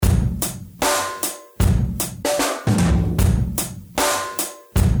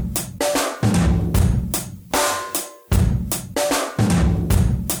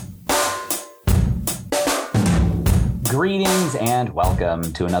and welcome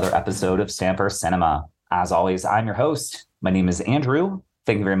to another episode of Stamper Cinema. As always, I'm your host. My name is Andrew.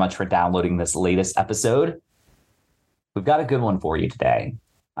 Thank you very much for downloading this latest episode. We've got a good one for you today.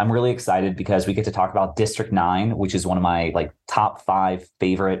 I'm really excited because we get to talk about District 9, which is one of my top 5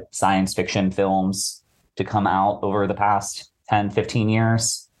 favorite science fiction films to come out over the past 10, 15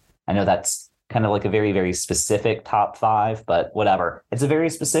 years. I know that's kind of like a very, very specific top 5, but whatever. It's a very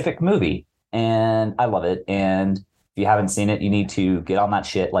specific movie and I love it. And if you haven't seen it, you need to get on that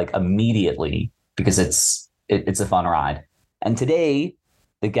shit immediately because it's a fun ride. And today,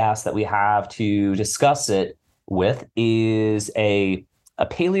 the guest that we have to discuss it with is a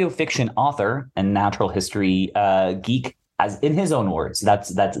paleofiction author and natural history geek, as in his own words.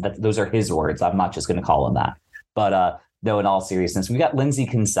 Those are his words. I'm not just going to call him that. But no, in all seriousness, we got Lindsey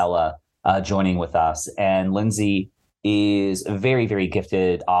Kinsella joining with us, and Lindsey is a very, very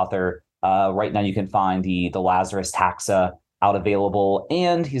gifted author. Right now, you can find the Lazarus Taxa out available,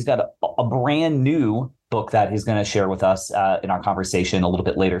 and he's got a brand new book that he's going to share with us in our conversation a little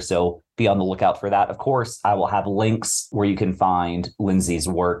bit later. So be on the lookout for that. Of course, I will have links where you can find Lindsey's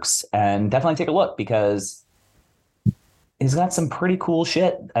works, and definitely take a look because he's got some pretty cool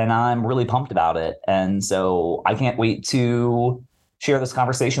shit, and I'm really pumped about it. And so I can't wait to share this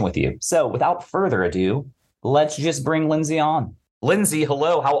conversation with you. So without further ado, let's just bring Lindsey on. Lindsey,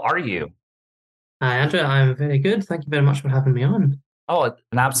 hello. How are you? Hi, Andrew. I'm very good. Thank you very much for having me on. Oh,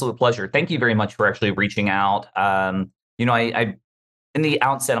 an absolute pleasure. Thank you very much for actually reaching out. I in the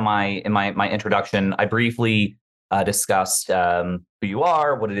outset of my introduction, I briefly discussed who you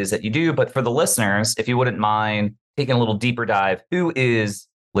are, what it is that you do. But for the listeners, if you wouldn't mind taking a little deeper dive, who is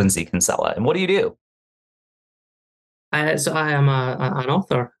Lindsey Kinsella and what do you do? So I am an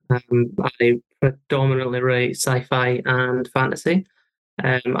author. I predominantly write sci-fi and fantasy.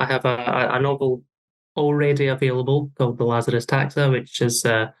 I have a novel already available called The Lazarus Taxa, which is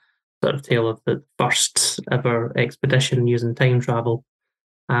a sort of tale of the first ever expedition using time travel.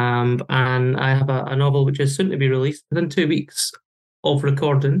 And I have a novel which is soon to be released within 2 weeks of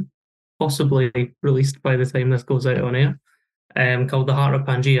recording, possibly released by the time this goes out on air, called The Heart of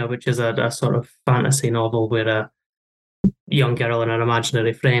Pangea, which is a sort of fantasy novel where a young girl and her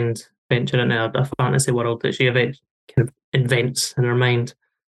imaginary friend venture into a fantasy world that she kind of invents in her mind.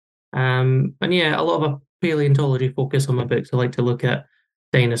 And yeah, a lot of a paleontology focus on my books. I like to look at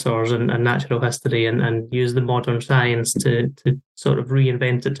dinosaurs and natural history and use the modern science to sort of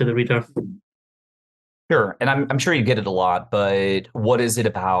reinvent it to the reader. Sure. And I'm sure you get it a lot, but what is it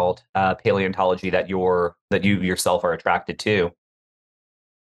about paleontology that you yourself are attracted to?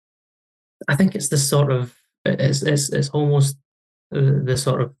 I think it's this sort of it's almost the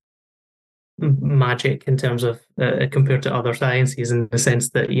sort of magic in terms of compared to other sciences, in the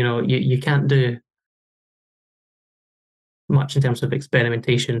sense that you can't do much in terms of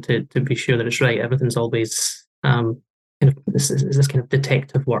experimentation to be sure that it's right. Everything's always kind of this kind of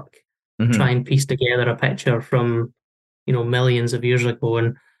detective work, try and piece together a picture from millions of years ago,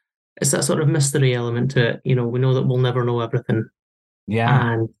 and it's that sort of mystery element to it. We know that we'll never know everything,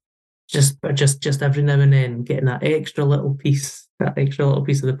 and just every now and then getting that extra little piece of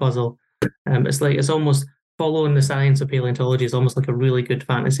the puzzle. It's almost following the science of paleontology is almost like a really good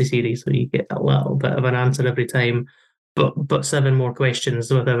fantasy series, so you get a little bit of an answer every time, but 7 more questions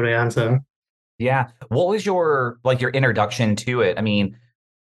with every answer. Yeah. What was your introduction to it? I mean,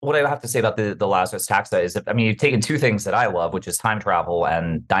 what I have to say about the Lazarus Taxa is that, I mean, you've taken 2 things that I love, which is time travel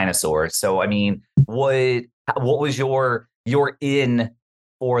and dinosaurs. So, I mean, what was your in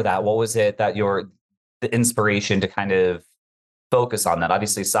for that? What was it that the inspiration to kind of focus on that?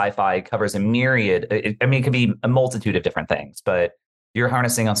 Obviously, sci-fi covers a myriad. It could be a multitude of different things, but you're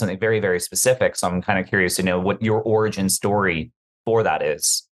harnessing on something very, very specific. So I'm kind of curious to know what your origin story for that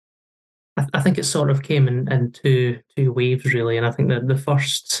is. I think it sort of came in two waves, really. And I think that the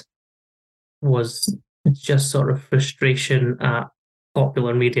first was just sort of frustration at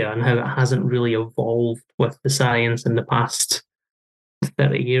popular media and how it hasn't really evolved with the science in the past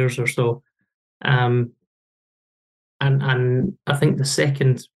 30 years or so. And I think the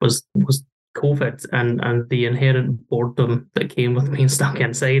second was COVID and the inherent boredom that came with being stuck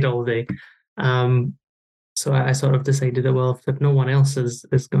inside all day. So I sort of decided that, well, if no one else is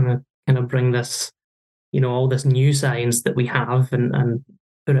going to kind of bring this, all this new science that we have and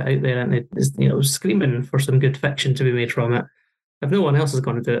put it out there, and it is, screaming for some good fiction to be made from it. If no one else is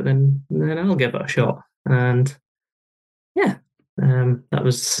going to do it, then I'll give it a shot. And yeah, that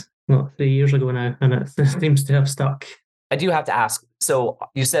was 3 years ago now, and it seems to have stuck. I do have to ask. So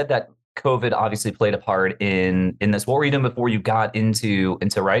you said that COVID obviously played a part in this. What were you doing before you got into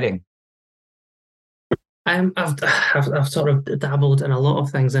writing? I've sort of dabbled in a lot of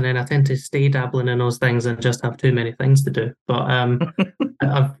things, and then I tend to stay dabbling in those things and just have too many things to do. But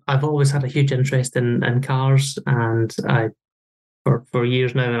I've always had a huge interest in cars, and I for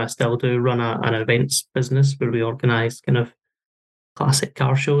years now, and I still do run an events business where we organise kind of classic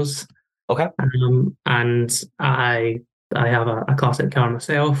car shows. Okay. And I have a classic car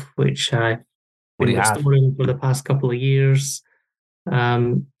myself, which I've What do been you have? restoring for the past couple of years.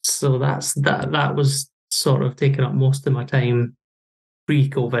 So that was sort of taking up most of my time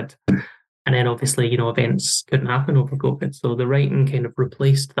pre-COVID. And then obviously, events couldn't happen over COVID. So the writing kind of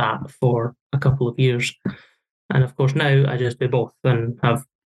replaced that for a couple of years. And of course now I just do both and have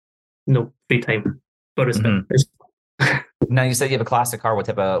no free time. But Mhm. it's Now you said you have a classic car. What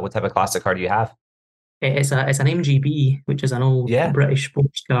type of classic car do you have? it's an MGB, which is an old Yeah. British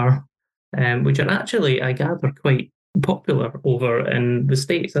sports car, which are actually, I gather, quite popular over in the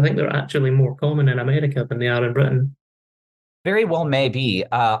States. I think they're actually more common in America than they are in Britain. Very well may be.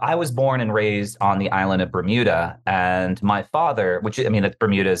 I was born and raised on the island of Bermuda, and my father, which I mean,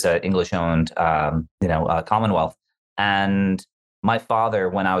 Bermuda is an English-owned, Commonwealth, and my father,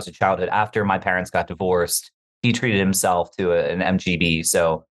 when I was a childhood, after my parents got divorced, he treated himself to an MGB.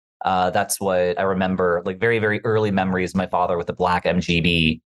 So that's what I remember, like very, very early memories of my father with the black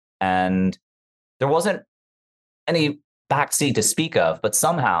MGB, and there wasn't any backseat to speak of, but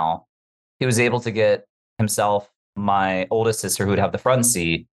somehow he was able to get himself my oldest sister who would have the front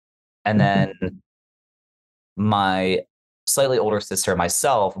seat, and Mhm. then my slightly older sister,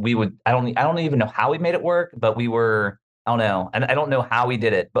 myself, we would I don't even know how we made it work, but we were I don't know. And I don't know how we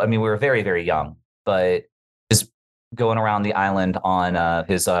did it, but I mean we were very, very young, but just going around the island on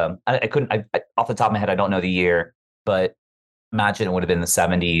his I couldn't off the top of my head, I don't know the year, but imagine it would have been the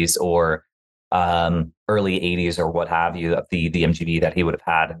 70s or early 80s or what have you, the MGB that he would have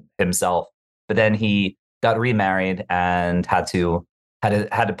had himself. But then he got remarried and had to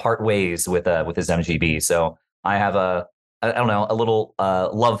part ways with his MGB. So I have I don't know, a little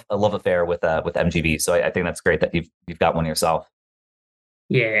love affair with MGB. So I think that's great that you've got one yourself.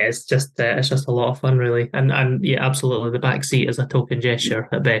 Yeah, it's just a lot of fun, really, and yeah, absolutely. The back seat is a token gesture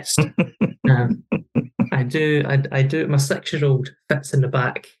at best. Um, I do. My 6-year-old fits in the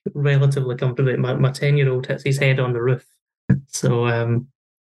back relatively comfortably. My 10-year-old hits his head on the roof. So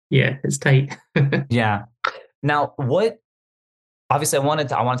yeah, it's tight. Yeah. Now, what obviously I want to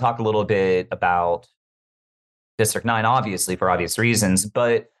talk a little bit about District 9, obviously for obvious reasons,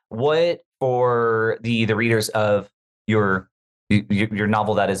 but what for the readers of your your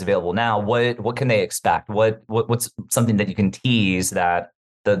novel that is available now, what can they expect? What's something that you can tease that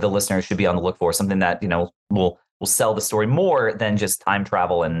the listeners should be on the look for? Something that, will sell the story more than just time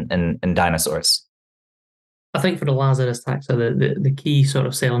travel and dinosaurs. I think for the Lazarus taxa, the key sort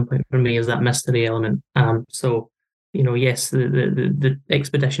of selling point for me is that mystery element. So, yes, the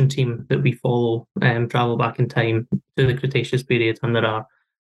expedition team that we follow travel back in time to the Cretaceous period, and there are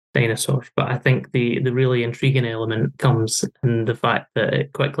dinosaurs. But I think the really intriguing element comes in the fact that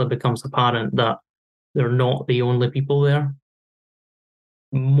it quickly becomes apparent that they're not the only people there.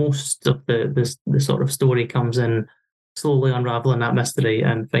 Most of the sort of story comes in slowly unraveling that mystery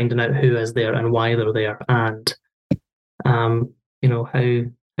and finding out who is there and why they're there, and how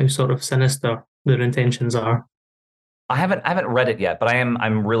sort of sinister their intentions are. I haven't read it yet, but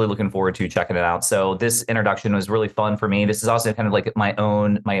I'm really looking forward to checking it out. So this introduction was really fun for me. This is also kind of like my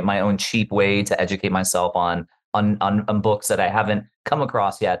own cheap way to educate myself on books that I haven't come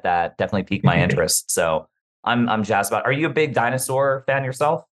across yet that definitely piqued my interest. So I'm jazzed about it. Are you a big dinosaur fan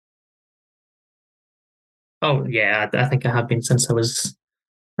yourself? Oh yeah, I think I have been since I was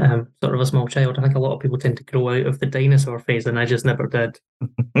sort of a small child. I think a lot of people tend to grow out of the dinosaur phase, and I just never did.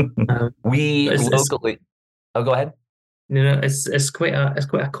 We But it's locally. Oh, go ahead. it's quite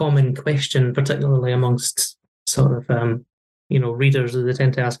a common question, particularly amongst sort of readers. They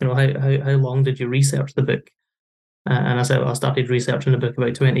tend to ask, how long did you research the book? And I said, well, I started researching the book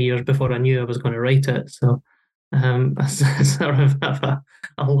about 20 years before I knew I was going to write it. So I sort of have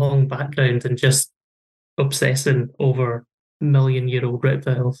a long background in just obsessing over million-year-old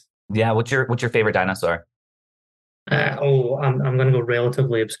reptiles. Yeah. What's your favorite dinosaur? I'm going to go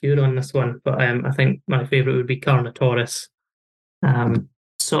relatively obscure on this one, but I think my favorite would be Carnotaurus.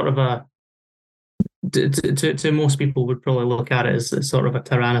 Sort of a to most people would probably look at it as sort of a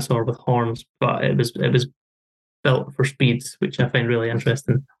tyrannosaur with horns, but it was built for speed, which I find really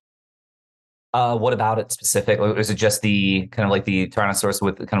interesting. What about it specifically? Is it just the kind of like the Tyrannosaurus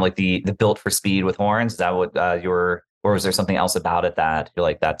with kind of like the built for speed with horns? Is that what or was there something else about it that you're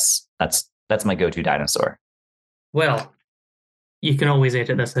like that's my go-to dinosaur? Well, You can always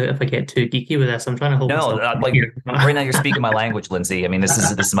edit this out if I get too geeky with this. I'm trying to hold No, myself like here. right now you're speaking my language, Lindsey. I mean, this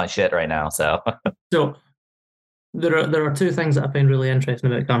is my shit right now. So So there are two things that I find really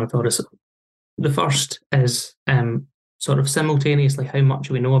interesting about Carnotaurus. The first is sort of simultaneously how much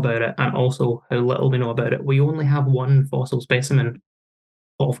we know about it and also how little we know about it. We only have one fossil specimen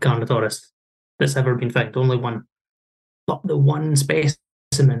of Carnotaurus that's ever been found, only one. But the one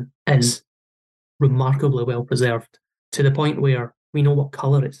specimen is remarkably well preserved to the point where we know what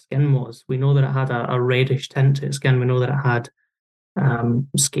colour its skin was. We know that it had a reddish tint to its skin. We know that it had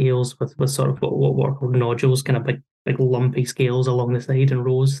scales with sort of what are called nodules, kind of big lumpy scales along the side in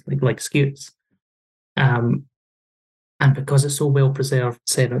rows, like scutes. And because it's so well preserved,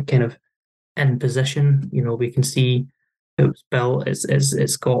 said kind of in position, we can see how it's built.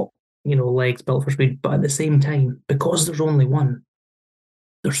 It's got legs built for speed, but at the same time, because there's only one,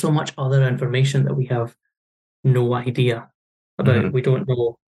 there's so much other information that we have no idea about. Mhm. We don't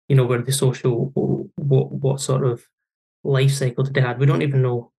know, where the social, what sort of life cycle did they have. We don't even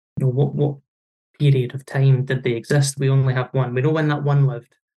know, what period of time did they exist. We only have one. We know when that one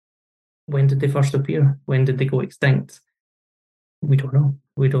lived. When did they first appear? When did they go extinct? We don't know.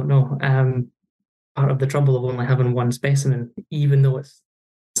 We don't know. Part of the trouble of only having one specimen, even though it's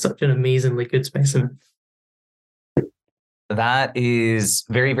such an amazingly good specimen. That is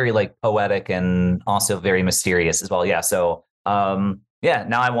very, very like poetic and also very mysterious as well. Yeah. So, yeah.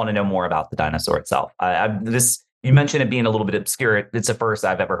 Now I want to know more about the dinosaur itself. You mentioned it being a little bit obscure. It's the first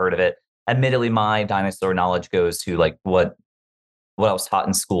I've ever heard of it. Admittedly, my dinosaur knowledge goes to like what I was taught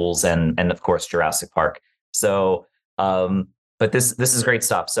in schools and of course Jurassic Park. So, but this is great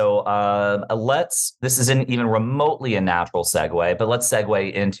stuff. So this isn't even remotely a natural segue, but let's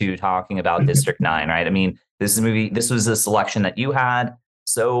segue into talking about District 9, right? I mean, this was a selection that you had.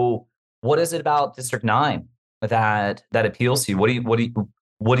 So what is it about District 9 that appeals to you?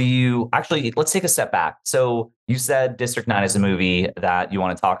 What do you actually, let's take a step back. So you said District 9 is a movie that you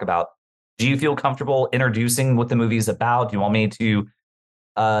want to talk about. Do you feel comfortable introducing what the movie is about? Do you want me to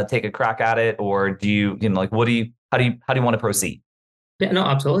take a crack at it, or do you like how do you want to proceed? Yeah, no,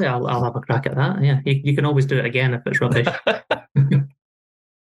 absolutely. I'll have a crack at that. Yeah, you can always do it again if it's rubbish.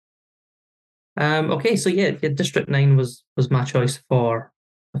 Okay, so yeah, District 9 was my choice for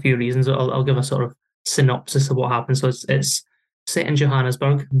a few reasons. I'll give a sort of synopsis of what happened. So it's set in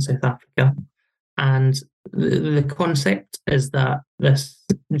Johannesburg in South Africa, and the concept is that this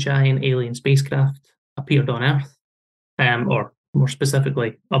giant alien spacecraft appeared on Earth, or more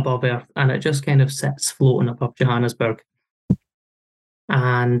specifically above Earth, and it just kind of sits floating above Johannesburg.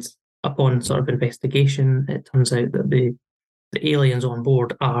 And upon sort of investigation, it turns out that the aliens on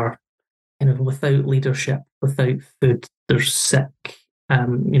board are kind of without leadership, without food. They're sick.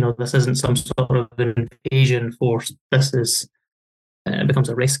 This isn't some sort of invasion force. This is it becomes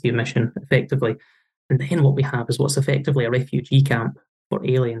a rescue mission effectively. And then what we have is what's effectively a refugee camp for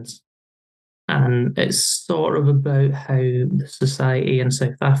aliens. And it's sort of about how the society in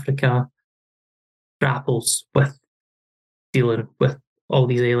South Africa grapples with dealing with all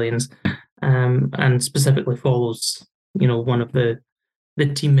these aliens, and specifically follows, one of the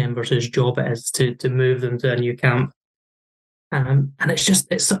team members whose job it is to move them to a new camp. And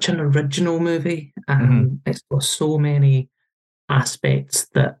it's such an original movie. It's got so many aspects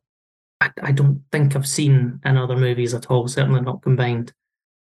that I don't think I've seen in other movies at all, certainly not combined.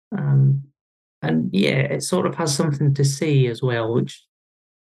 And yeah, it sort of has something to say as well, which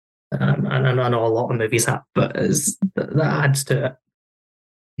and I know a lot of movies have, but that adds to it.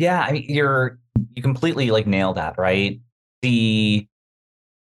 Yeah, I mean, you completely like nailed that, right? You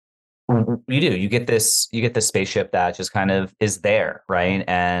get this spaceship that just kind of is there, right?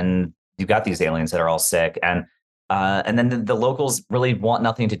 And you've got these aliens that are all sick, and then the locals really want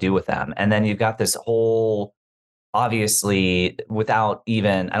nothing to do with them. And then you've got this whole, obviously, without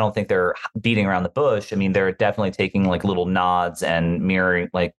even, I don't think they're beating around the bush. I mean, they're definitely taking like little nods and mirroring,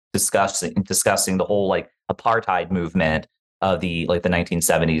 like discussing the whole like apartheid movement of the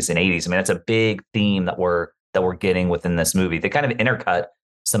 1970s and 80s. I mean, that's a big theme that we're getting within this movie. They kind of intercut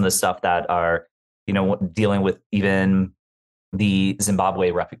some of the stuff that are, dealing with even the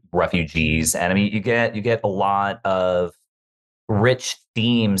Zimbabwe refugees. And I mean, you get a lot of rich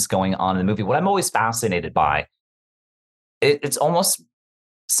themes going on in the movie. What I'm always fascinated by, it's almost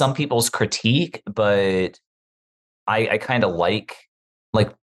some people's critique, but I kind of like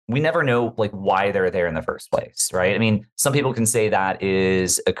we never know like why they're there in the first place, right? I mean, some people can say that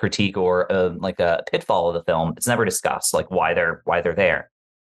is a critique or like a pitfall of the film. It's never discussed like why they're there.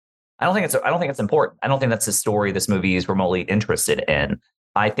 I don't think it's important. I don't think that's the story this movie is remotely interested in.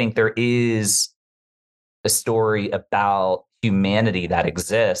 I think there is a story about humanity that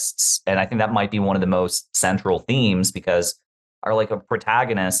exists. And I think that might be one of the most central themes, because our like a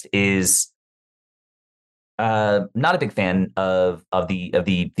protagonist is not a big fan of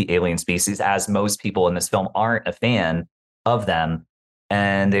the alien species, as most people in this film aren't a fan of them.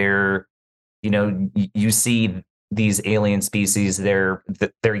 And they're, you see these alien species, they're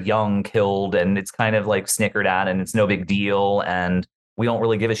young, killed, and it's kind of like snickered at, and it's no big deal, and we don't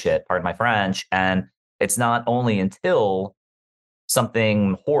really give a shit, pardon my French. And it's not only until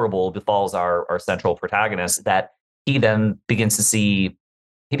something horrible befalls our central protagonist that he then begins to see,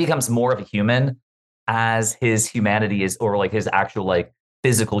 he becomes more of a human, as his humanity is, or like his actual like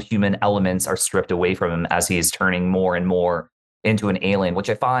physical human elements are stripped away from him as he is turning more and more into an alien, which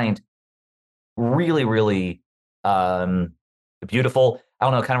I find really, really beautiful. I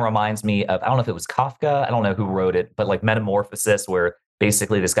don't know, it kind of reminds me of, I don't know if it was Kafka, I don't know who wrote it, but like Metamorphosis, where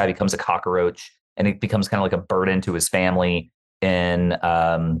basically this guy becomes a cockroach and it becomes kind of like a burden to his family. And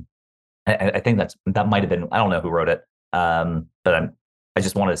I think that might have been, I don't know who wrote it, but I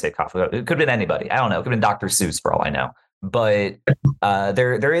just wanted to say Kafka. It could have been anybody. I don't know. It could have been Dr. Seuss for all I know. But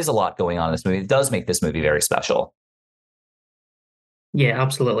there is a lot going on in this movie. It does make this movie very special. Yeah,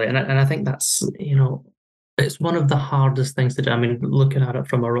 absolutely. And I think that's, it's one of the hardest things to do. I mean, looking at it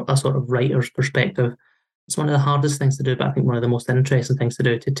from a sort of writer's perspective, it's one of the hardest things to do, but I think one of the most interesting things to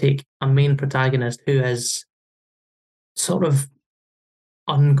do, to take a main protagonist who is sort of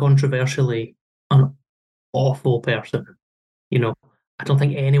uncontroversially an awful person. I don't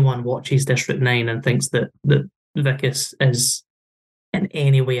think anyone watches District 9 and thinks that Vicus is in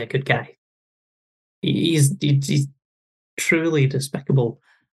any way a good guy. He's truly despicable,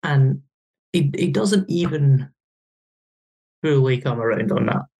 and he doesn't even fully come around on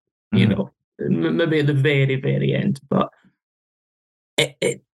that. Maybe at the very, very end, but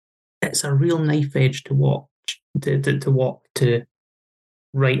it's a real knife edge to walk to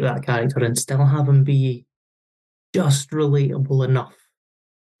write that character and still have him be just relatable enough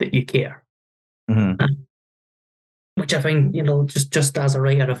that you care. Mm-hmm. Which I think, just as a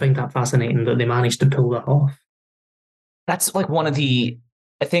writer, I find that fascinating that they managed to pull that off. That's like one of the,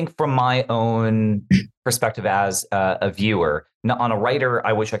 I think from my own perspective as a viewer, on a writer,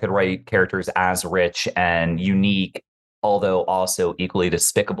 I wish I could write characters as rich and unique, although also equally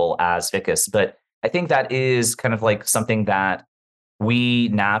despicable as Vicus. But I think that is kind of like something that we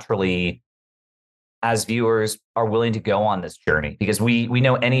naturally, as viewers, are willing to go on this journey, because we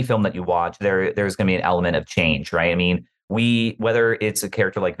know any film that you watch, there's going to be an element of change, right? I mean, whether it's a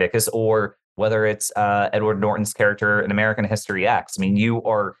character like Vicus or whether it's Edward Norton's character in American History X, I mean, you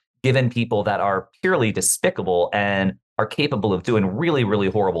are given people that are purely despicable and are capable of doing really, really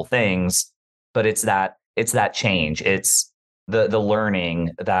horrible things. But it's that change, it's the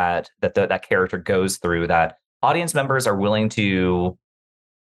learning that character goes through, that audience members are willing to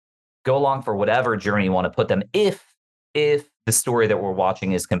go along for whatever journey you want to put them, if the story that we're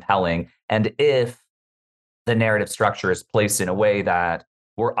watching is compelling, and if the narrative structure is placed in a way that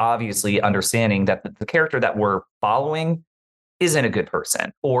we're obviously understanding that the character that we're following isn't a good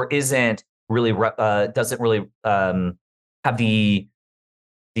person, or isn't really doesn't really have the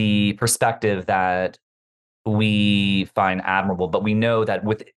perspective that we find admirable. But we know that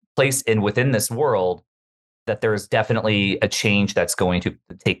within this world, that there's definitely a change that's going to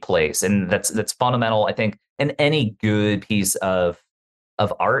take place, and that's fundamental, I think, in any good piece of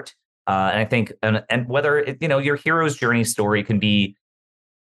art. And I think, and whether your hero's journey story can be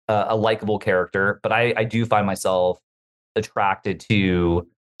a likable character, but I do find myself attracted to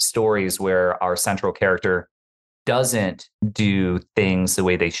stories where our central character doesn't do things the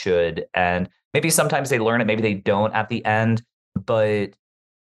way they should, and maybe sometimes they learn it, maybe they don't at the end, but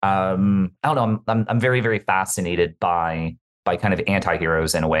I don't know. I'm very, very fascinated by kind of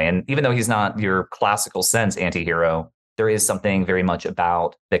anti-heroes in a way. And even though he's not your classical sense anti-hero, there is something very much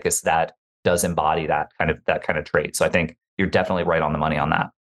about Vicus that does embody that kind of trait. So I think you're definitely right on the money on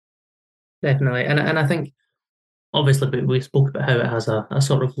that. Definitely. And I think, obviously, we spoke about how it has a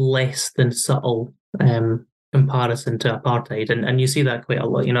sort of less than subtle comparison to apartheid. And you see that quite a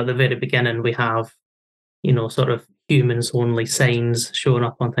lot. At the very beginning, we have, sort of humans only signs showing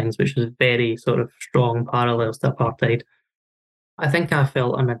up on things, which is very sort of strong parallels to apartheid. I think I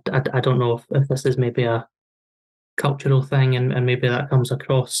felt, and I don't know if this is maybe a cultural thing, and maybe that comes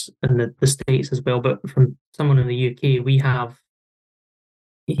across in the States as well, but from someone in the UK, we have,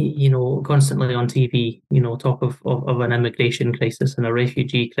 constantly on TV, talk of an immigration crisis and a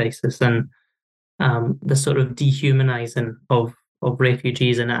refugee crisis, and the sort of dehumanizing of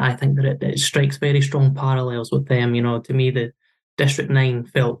refugees. And I think that it strikes very strong parallels with them. To me, the District 9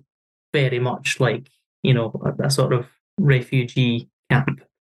 felt very much like, a sort of refugee camp.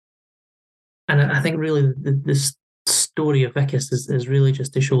 And I think really this story of Vicus is really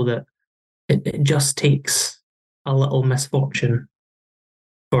just to show that it just takes a little misfortune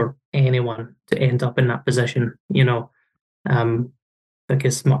for anyone to end up in that position,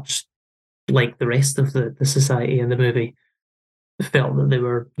 because much like the rest of the society in the movie felt that they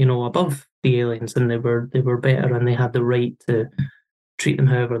were, above the aliens and they were better and they had the right to treat them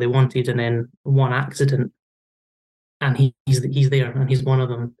however they wanted. And then one accident, and he's there and he's one of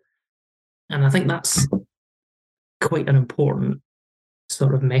them. And I think that's quite an important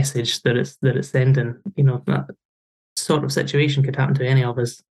sort of message that it's sending. That sort of situation could happen to any of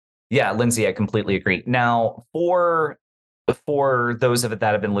us. Yeah, Lindsey, I completely agree. Now, for those of it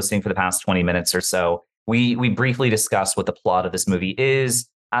that have been listening for the past 20 minutes or so, we briefly discussed what the plot of this movie is.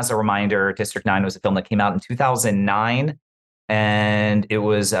 As a reminder, District 9 was a film that came out in 2009, and it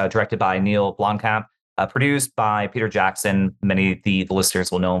was directed by Neil Blomkamp, produced by Peter Jackson. Many of the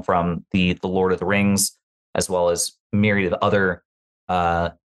listeners will know him from the Lord of the Rings, as well as myriad of other,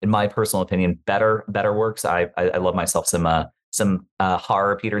 in my personal opinion, better works. I love myself some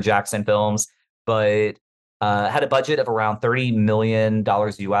horror Peter Jackson films, but had a budget of around $30 million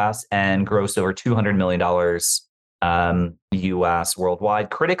US and grossed over $200 million US worldwide.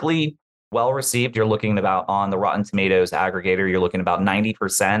 Critically well received. You're looking about, on the Rotten Tomatoes aggregator, you're looking about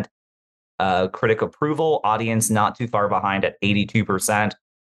 90% critic approval. Audience not too far behind at 82%.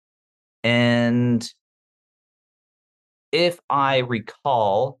 And if I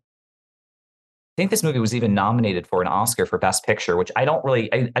recall, I think this movie was even nominated for an Oscar for Best Picture, which I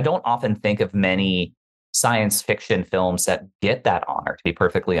don't often think of many science fiction films that get that honor, to be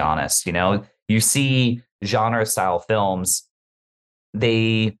perfectly honest. You see genre style films,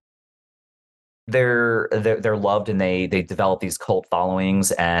 they're loved and they develop these cult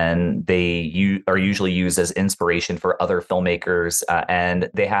followings, and they are usually used as inspiration for other filmmakers, and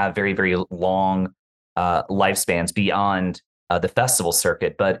they have very, very long lifespans beyond the festival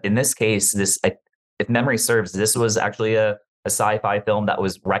circuit. But in this case, if memory serves, this was actually a sci-fi film that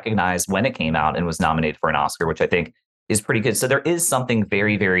was recognized when it came out and was nominated for an Oscar, which I think is pretty good. So there is something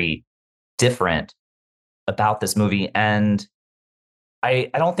very, very different about this movie. And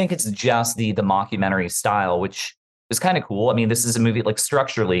I don't think it's just the mockumentary style, which is kind of cool. I mean, this is a movie, like,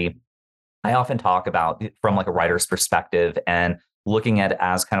 structurally, I often talk about from like a writer's perspective and looking at it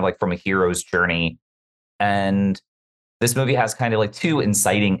as kind of like from a hero's journey. And this movie has kind of like two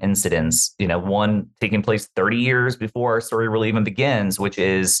inciting incidents, one taking place 30 years before our story really even begins, which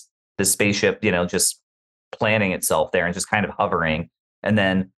is the spaceship, just planning itself there and just kind of hovering. And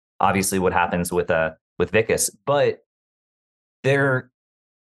then obviously what happens with Vicus. But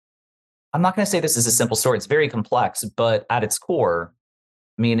I'm not going to say this is a simple story. It's very complex, but at its core,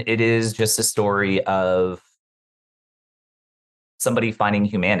 I mean, it is just a story of somebody finding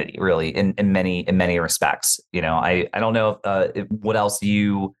humanity, really, in many respects. I don't know if what else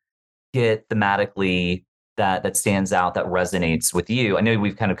you get thematically that stands out, that resonates with you. I know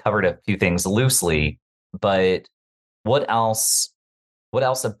we've kind of covered a few things loosely, but what else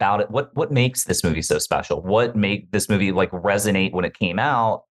about it? What makes this movie so special? What made this movie like resonate when it came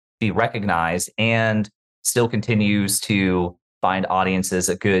out, be recognized, and still continues to find audiences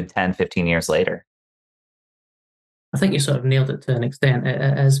a good 10, 15 years later? I think you sort of nailed it to an extent.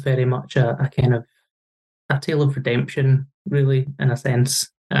 It is very much a kind of a tale of redemption, really, in a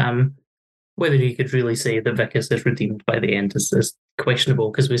sense. Whether you could really say that Vicus is redeemed by the end is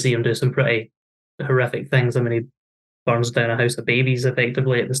questionable, because we see him do some pretty horrific things. I mean, he burns down a house of babies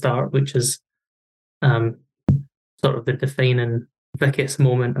effectively at the start, which is sort of the defining Vicus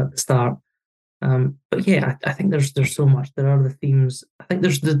moment at the start. But yeah, I think there's so much. There are the themes. I think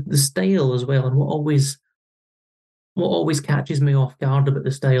there's the style as well, and what always catches me off guard about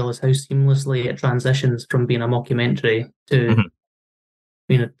the style is how seamlessly it transitions from being a mockumentary to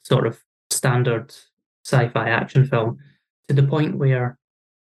being a sort of standard sci-fi action film, to the point where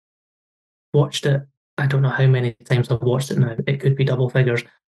watched it, I don't know how many times I've watched it now, it could be double figures.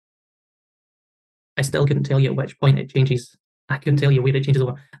 I still couldn't tell you at which point it changes. I couldn't tell you where it changes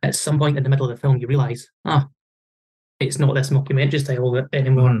over. At some point in the middle of the film, you realise, it's not this mockumentary style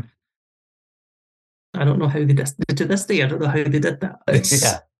anymore. I don't know how they did, to this day, I don't know how they did that. It's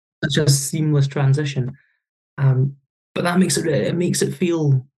such a seamless transition. But that makes it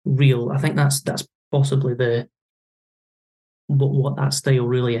feel real. I think that's possibly what that style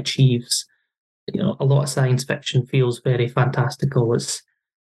really achieves. A lot of science fiction feels very fantastical. It's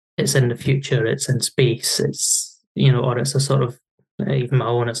in the future, it's in space, or it's a sort of, even my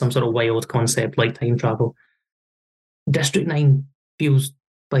own, it's some sort of wild concept like time travel. District 9 feels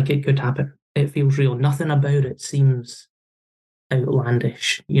like it could happen. It feels real. Nothing about it seems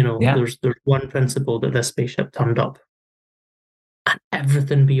outlandish. Yeah. There's one principle that this spaceship turned up, and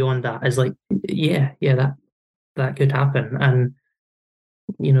everything beyond that is like, yeah, that could happen. And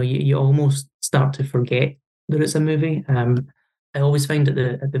you almost start to forget that it's a movie. I always find at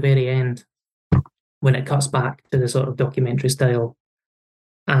the very end, when it cuts back to the sort of documentary style,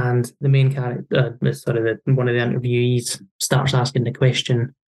 and the main character, one of the interviewees, starts asking the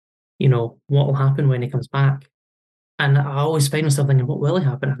question, what will happen when he comes back? And I always find myself thinking, what will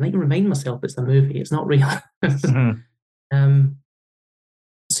happen? I need to remind myself it's a movie, it's not real. Mhm. um,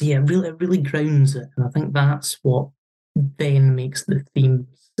 so yeah, it really grounds it, and I think that's what then makes the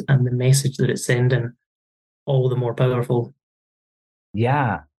themes and the message that it's sending all the more powerful.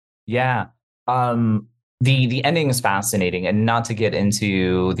 Yeah. Yeah. Um, the ending is fascinating, and not to get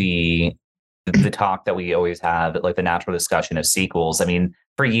into the talk that we always have, like the natural discussion of sequels. I mean,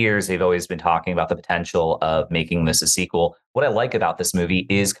 for years they've always been talking about the potential of making this a sequel. What I like about this movie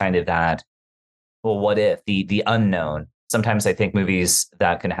is kind of that, well, what if the unknown? Sometimes I think movies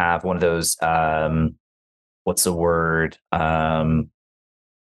that can have one of those what's the word?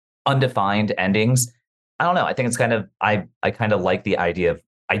 Undefined endings. I don't know. I think it's kind of I kind of like the idea of,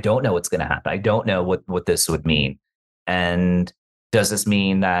 I don't know what's going to happen. I don't know what this would mean. And does this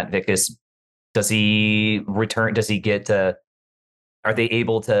mean that Vicus, does he return? Does he get to? Are they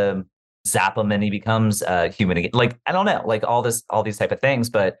able to zap him and he becomes human again? Like, I don't know. Like all these type of things.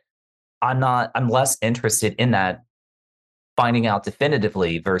 But I'm not. I'm less interested in that, finding out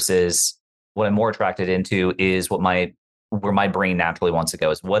definitively, versus what I'm more attracted into is where my brain naturally wants to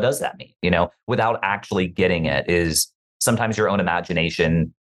go is, what does that mean? Without actually getting it, is sometimes your own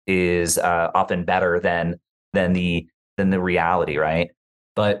imagination is often better than the reality, right?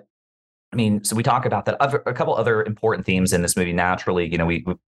 But I mean, so we talk about that. A couple other important themes in this movie. Naturally, we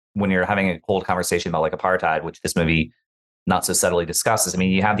when you're having a cold conversation about like apartheid, which this movie not so subtly discusses. I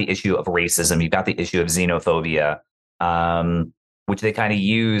mean, you have the issue of racism, you've got the issue of xenophobia, which they kind of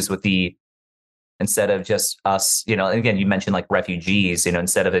use with the, instead of just us, and again, you mentioned like refugees,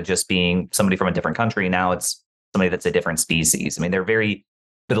 instead of it just being somebody from a different country, now it's somebody that's a different species. I mean, they're very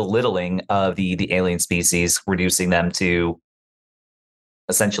belittling of the alien species, reducing them to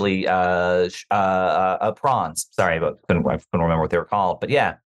essentially prawns. Sorry, but I couldn't remember what they were called. But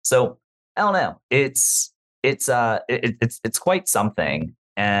yeah, so I don't know. It's quite something.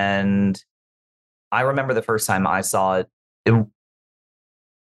 And I remember the first time I saw it.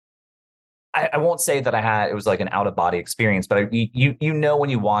 I won't say that it was like an out of body experience, but when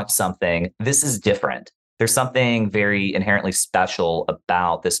you watch something, this is different. There's something very inherently special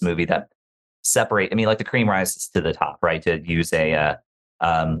about this movie that separate. I mean, like the cream rises to the top, right? To use a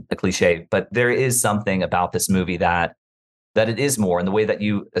cliche, but there is something about this movie that it is more, and the way that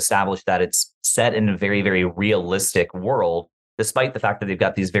you establish that it's set in a very, very realistic world, despite the fact that they've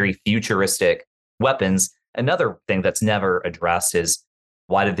got these very futuristic weapons. Another thing that's never addressed is,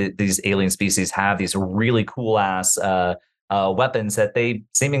 why did these alien species have these really cool ass weapons that they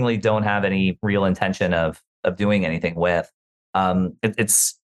seemingly don't have any real intention of doing anything with?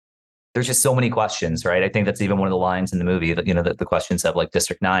 It's there's just so many questions, right? I think that's even one of the lines in the movie that, the questions of like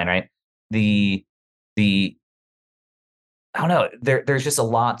District 9, right? The I don't know. There's just a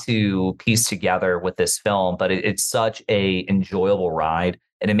lot to piece together with this film, but it's such a enjoyable ride,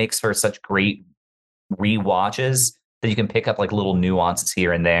 and it makes for such great rewatches that you can pick up like little nuances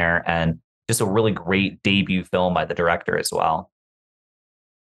here and there, and just a really great debut film by the director as well.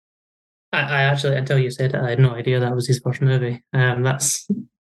 I actually, until you said it, I had no idea that was his first movie. That's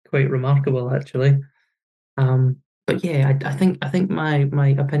quite remarkable, actually. But yeah, I think my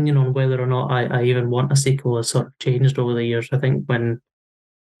opinion on whether or not I even want a sequel has sort of changed over the years. I think when,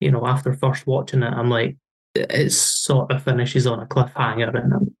 after first watching it, I'm like, it sort of finishes on a cliffhanger,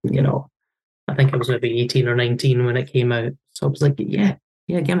 and I think I was maybe 18 or 19 when it came out. So I was like, yeah,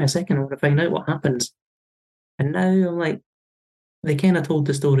 give me a second, I want to find out what happens. And now I'm like, they kind of told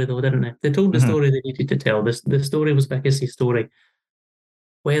the story though, didn't they? They told the Mhm. story they needed to tell. The story was Beckett's story.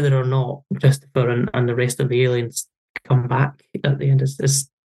 Whether or not Christopher and the rest of the aliens come back at the end is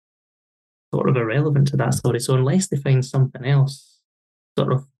sort of irrelevant to that story. So unless they find something else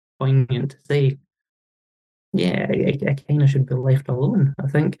sort of poignant to say, yeah, it kind of should be left alone. I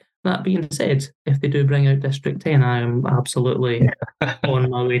think, that being said, if they do bring out District 10, I am absolutely on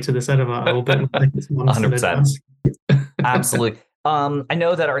my way to the cinema. I will book my tickets months in 100%. advance. Absolutely. I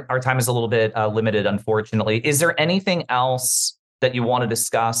know that our time is a little bit limited, unfortunately. Is there anything else that you want to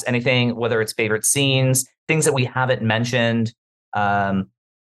discuss? Anything, whether it's favorite scenes, things that we haven't mentioned about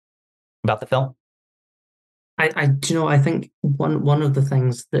the film? do you know, I think one of the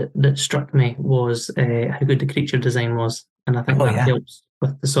things that struck me was how good the creature design was, and I think Oh that yeah. helps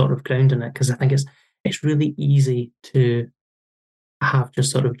with the sort of ground in it because I think it's really easy to have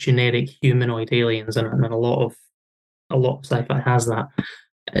just sort of generic humanoid aliens in it, and a lot of sci-fi has that.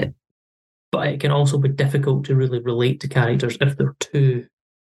 Uh, but it can also be difficult to really relate to characters if they're too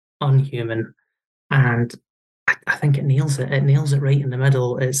unhuman. And I think it nails it. It nails it right in the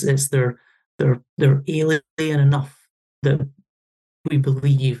middle. It's they're alien enough that we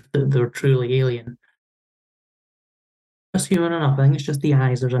believe that they're truly alien. Just human enough. I think it's just the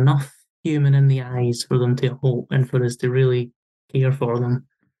eyes. There's enough human in the eyes for them to hope and for us to really care for them.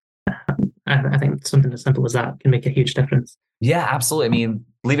 I think something as simple as that can make a huge difference. Yeah, absolutely. I mean,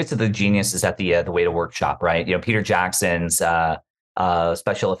 leave it to the geniuses at the way to workshop, right? Peter Jackson's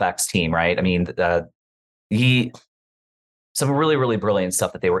special effects team, right? I mean, he some really really brilliant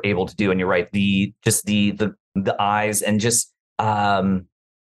stuff that they were able to do. And you're right, the eyes and just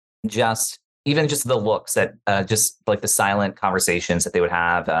even just the looks that just like the silent conversations that they would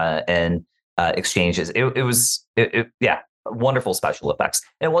have and exchanges. Yeah, wonderful special effects.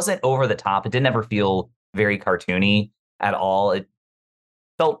 It wasn't over the top. It didn't ever feel very cartoony at all. It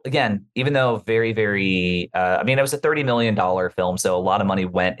felt, again, even though very, very, I mean, it was a $30 million film, so a lot of money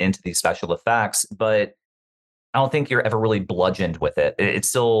went into these special effects, but I don't think you're ever really bludgeoned with it. It's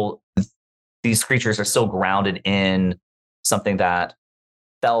still, these creatures are still grounded in something that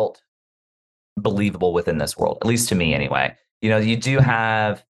felt believable within this world, at least to me anyway. You do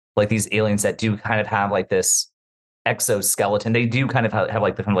have like these aliens that do kind of have like this exoskeleton. They do kind of have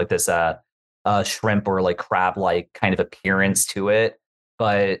like the kind of like this shrimp or like crab like kind of appearance to it,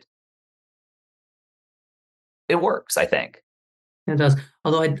 but it works, I think. It does.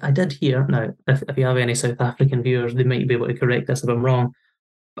 Although I did hear, now, if you have any South African viewers, they might be able to correct this if I'm wrong.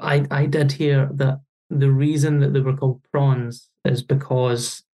 But I did hear that the reason that they were called prawns is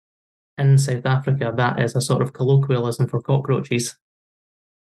because in South Africa, that is a sort of colloquialism for cockroaches,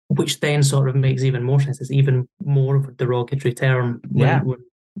 which then sort of makes even more sense. It's even more of a derogatory term Yeah. when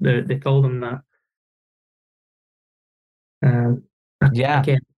they call them that. Um, Yeah.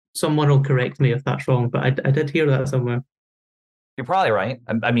 Again, someone will correct me if that's wrong, but I did hear that somewhere. You're probably right.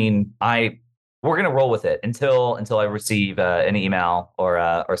 I mean, we're gonna roll with it until I receive an email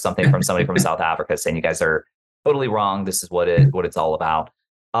or something from somebody from South Africa saying you guys are totally wrong. This is what it's all about.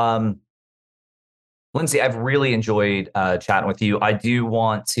 Um, Lindsey, I've really enjoyed chatting with you. I do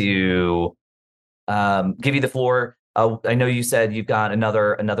want to give you the floor. I know you said you've got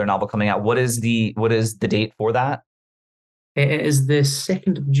another novel coming out. What is the date for that? It is the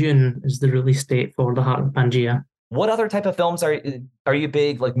 2nd of June is the release date for The Heart of Pangea. What other type of films are you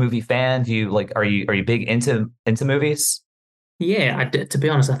big like movie fan? Do you like are you big into movies? Yeah, to be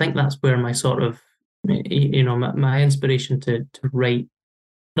honest, I think that's where my sort of, my inspiration to write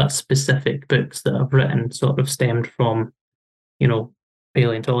that specific books that I've written sort of stemmed from, you know,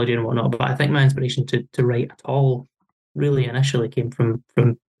 paleontology and whatnot. But I think my inspiration to write at all really initially came from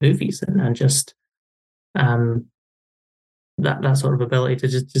movies and just um that sort of ability to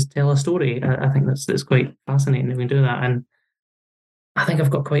just tell a story. I think that's quite fascinating that we can do that. And I think I've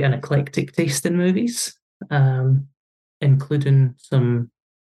got quite an eclectic taste in movies, um, including some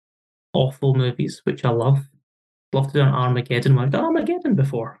awful movies, which I love. Love to do an Armageddon. I've done Armageddon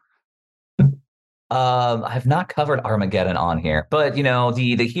before. I have not covered Armageddon on here, but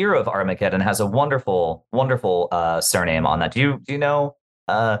the hero of Armageddon has a wonderful surname on that. Do you know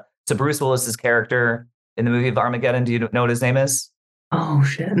to Bruce Willis's character in the movie of Armageddon? Do you know what his name is? Oh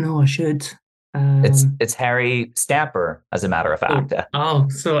shit! No, I should. It's Harry Stamper, as a matter of fact.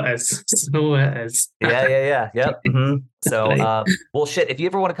 So it is. So it is. Yeah. Yep. So, Right. well, shit. If you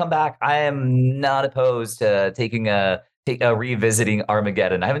ever want to come back, I am not opposed to revisiting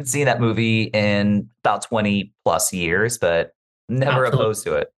Armageddon. I haven't seen that movie in about 20 plus years, but never Absolutely. opposed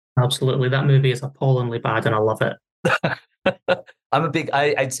to it. Absolutely. That movie is appallingly bad, and I love it.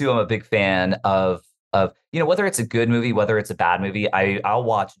 I too am a big fan of whether it's a good movie, whether it's a bad movie. I'll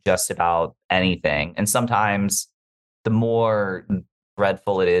watch just about anything, and sometimes the more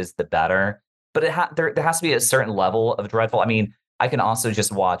dreadful it is, the better. But there has to be a certain level of dreadful. I mean, I can also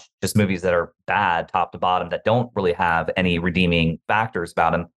just watch just movies that are bad top to bottom that don't really have any redeeming factors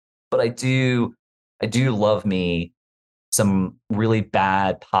about them. But I do love me some really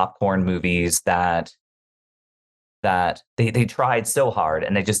bad popcorn movies that they tried so hard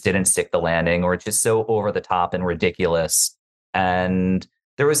and they just didn't stick the landing, or it's just so over the top and ridiculous. And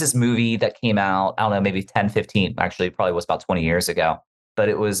there was this movie that came out, I don't know, maybe 10, 15, actually probably was about 20 years ago, but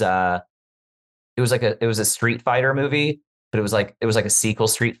it was a Street Fighter movie. but it was like a sequel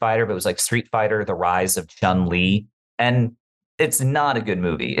Street Fighter, but it was like Street Fighter: The Rise of Chun-Li, and it's not a good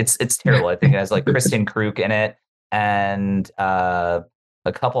movie. It's terrible. I think it has like Kristen Krug in it and a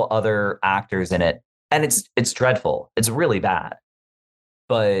couple other actors in it, and it's dreadful. It's really bad.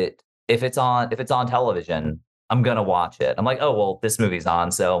 But if it's on television, I'm gonna watch it. I'm like, oh well, this movie's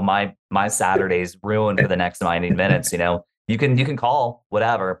on, so my Saturday's ruined for the next 90 minutes. You can call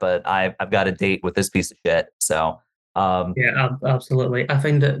whatever, but I've got a date with this piece of shit. So Yeah, absolutely. I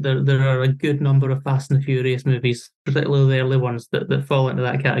find that there are a good number of Fast and Furious movies, particularly the early ones, that fall into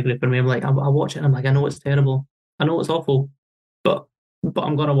that category for me. I'm like, I watch it and I'm like, I know it's terrible. I know it's awful, but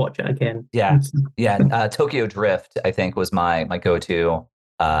I'm gonna watch it again. yeah, yeah. Tokyo Drift, I think, was my go-to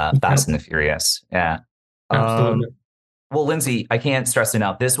Yep, Fast and the Furious. Yeah. Um, absolutely. well, Lindsey, I can't stress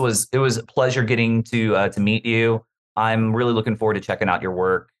enough. It was a pleasure getting to meet you. I'm really looking forward to checking out your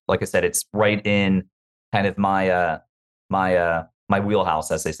work. Like I said, it's right in kind of my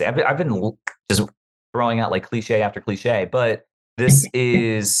wheelhouse, as they say. I've been just throwing out like cliche after cliche, but this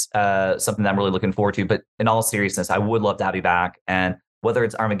is something that I'm really looking forward to. But in all seriousness, I would love to have you back. And whether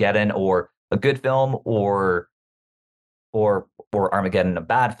it's Armageddon or a good film or Armageddon, a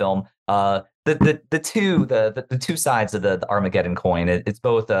bad film, the two sides of the Armageddon coin. It's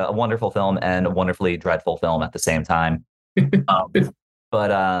both a wonderful film and a wonderfully dreadful film at the same time. Um,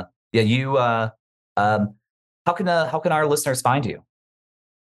 but yeah, um, how can our listeners find you?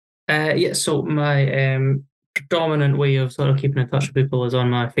 Yeah, so my predominant way of sort of keeping in touch with people is on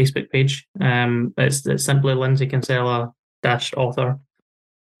my Facebook page. It's simply Lindsey Kinsella dash author.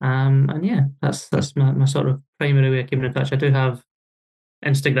 And yeah, that's my sort of primary way of keeping in touch. I do have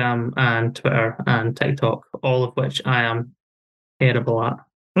Instagram and Twitter and TikTok, all of which I am terrible at.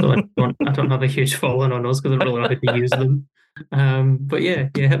 So I don't have a huge following on those because I don't really know how to use them. But yeah,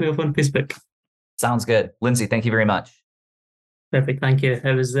 hit me up on Facebook. Sounds good, Lindsey. Thank you very much. Perfect, thank you.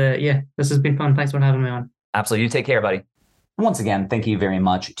 It was yeah, this has been fun. Thanks for having me on. Absolutely. You take care, buddy. Once again, thank you very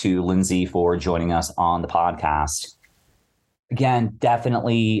much to Lindsey for joining us on the podcast. Again,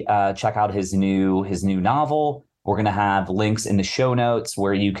 definitely check out his new novel. We're going to have links in the show notes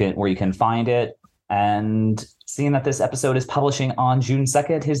where you can find it. And seeing that this episode is publishing on June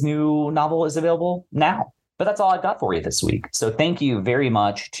 2nd, his new novel is available now. But that's all I've got for you this week. So thank you very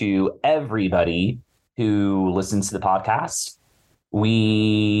much to everybody who listens to the podcast.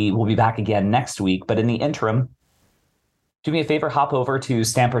 We will be back again next week. But in the interim, do me a favor, hop over to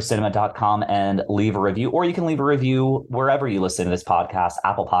stampercinema.com and leave a review, or you can leave a review wherever you listen to this podcast,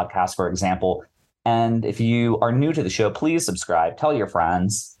 Apple Podcasts, for example. And if you are new to the show, please subscribe, tell your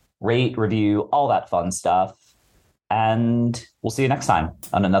friends, rate, review, all that fun stuff. And we'll see you next time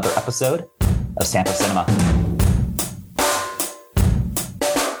on another episode of Stamper Cinema.